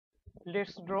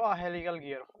Let's draw a helical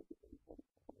gear.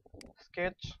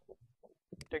 Sketch,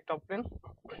 take top plane.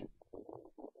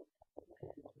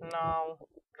 Now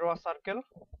draw a circle.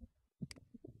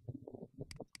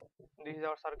 This is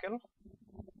our circle.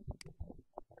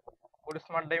 Go to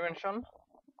smart dimension.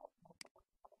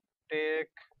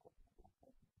 Take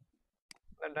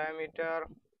the diameter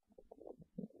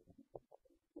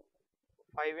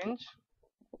 5 inch.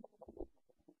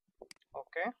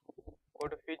 Okay. Go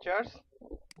to features,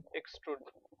 extrude.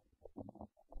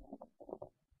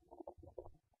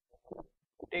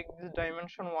 Take this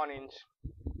dimension 1 inch.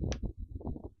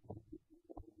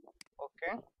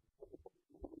 Okay.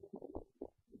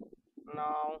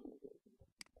 Now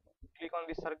click on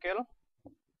the circle,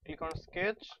 click on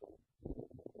sketch,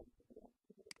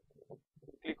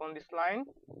 click on this line,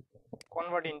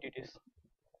 convert entities.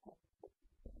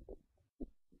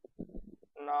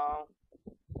 Now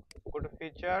go to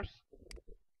features,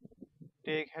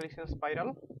 take helical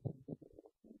spiral,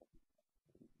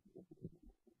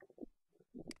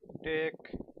 take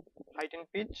height and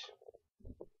pitch,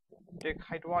 take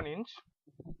height 1 inch.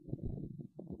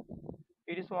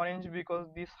 It is 1 inch because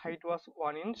this height was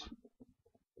 1 inch.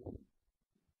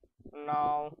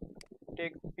 Now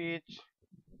take pitch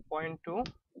 0.2,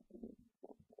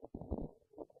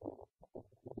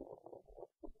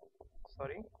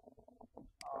 sorry,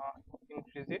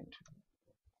 increase it.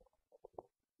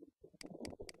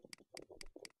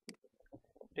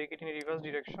 Take it in reverse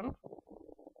direction.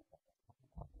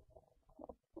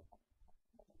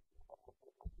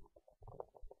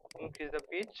 Increase the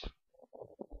pitch.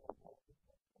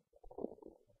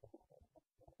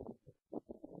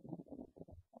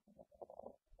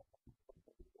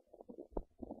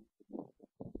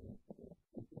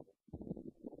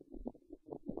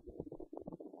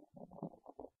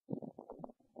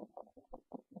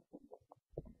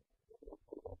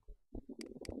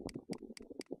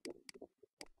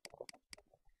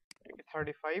 Take it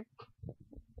 35,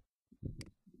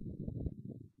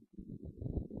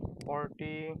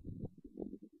 40.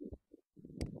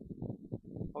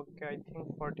 Okay, I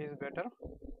think 40 is better.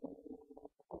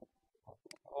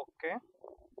 Okay.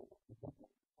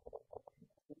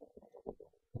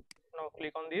 Now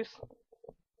click on this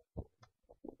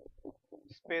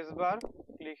spacebar,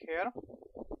 click here.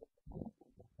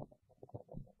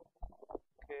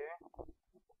 Okay.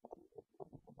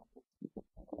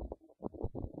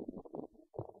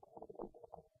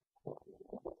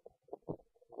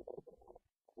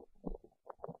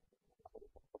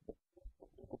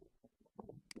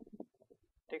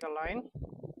 Take a line.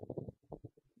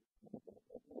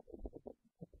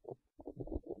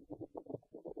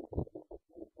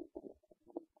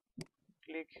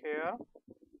 Click here.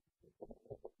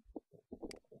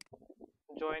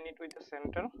 Join it with the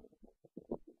center.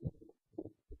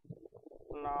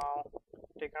 Now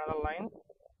take another line.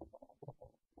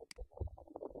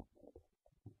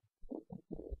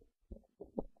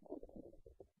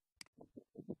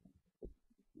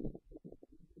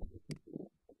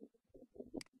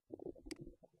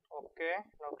 Okay,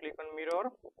 now click on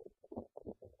mirror.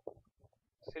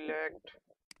 Select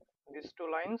these two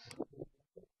lines.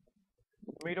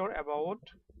 Mirror about.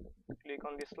 Click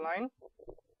on this line.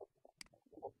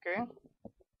 Okay.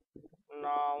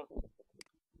 Now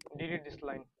delete this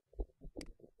line.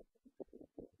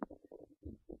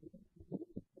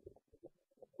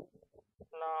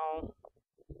 Now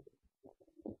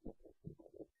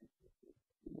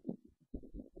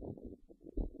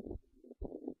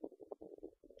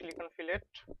click on fillet.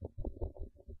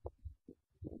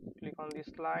 Click on this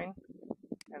line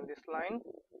and this line.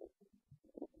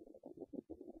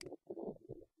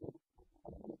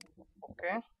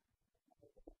 Okay.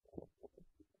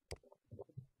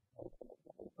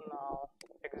 Now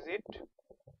exit.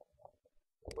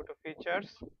 Go to features.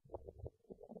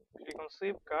 Click on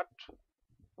sweep cut.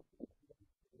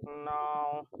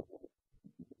 Now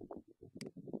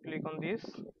click on this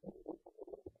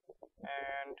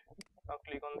and now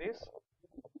click on this.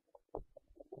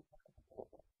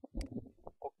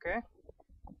 Okay.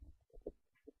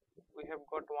 We have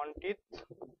got one teeth.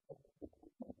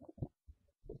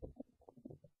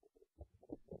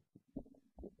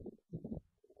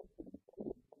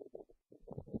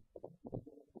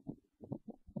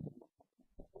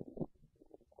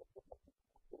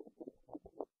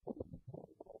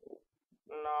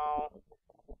 Now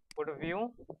go to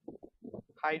view,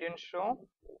 hide and show,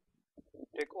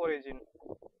 take origin.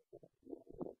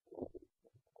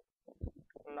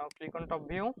 Now click on top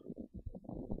view,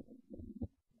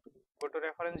 go to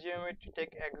reference geometry,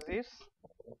 take axis,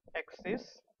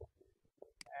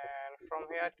 and from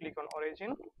here click on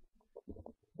origin.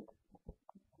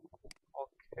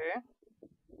 Okay,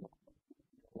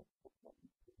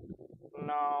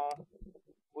 Now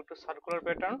go to circular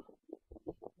pattern.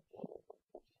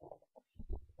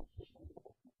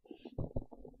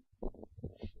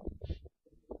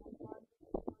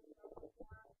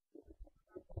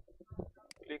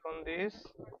 Click on this,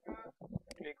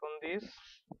 click on this,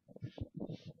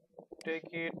 take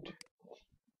it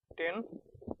 10,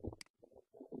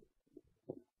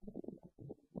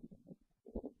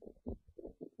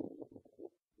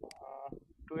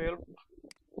 12,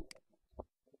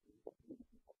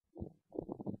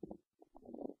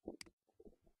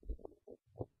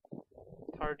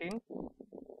 13.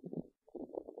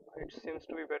 It seems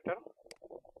to be better.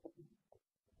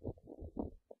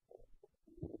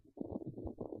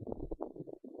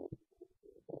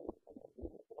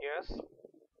 Yes,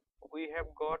 we have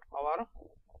got our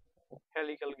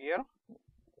helical gear.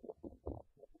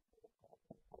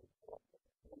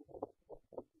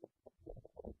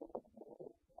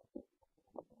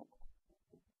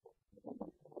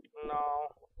 Now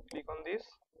click on this,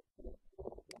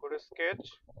 go to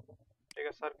sketch, take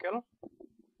a circle,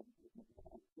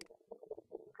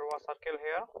 draw a circle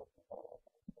here,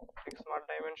 take smart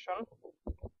dimension,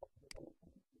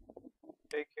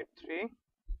 take it 3,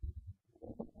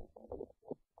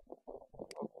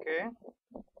 okay,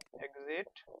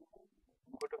 exit,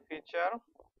 go to feature,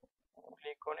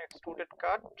 click on extruded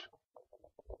cut,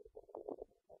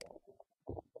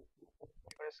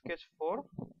 click on sketch 4,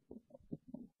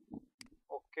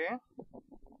 okay,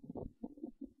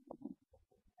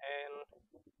 and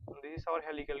this is our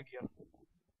helical gear.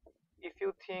 If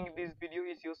you think this video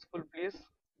is useful, please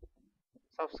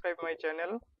subscribe my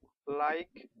channel,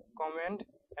 like, comment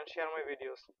and share my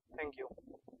videos. Thank you.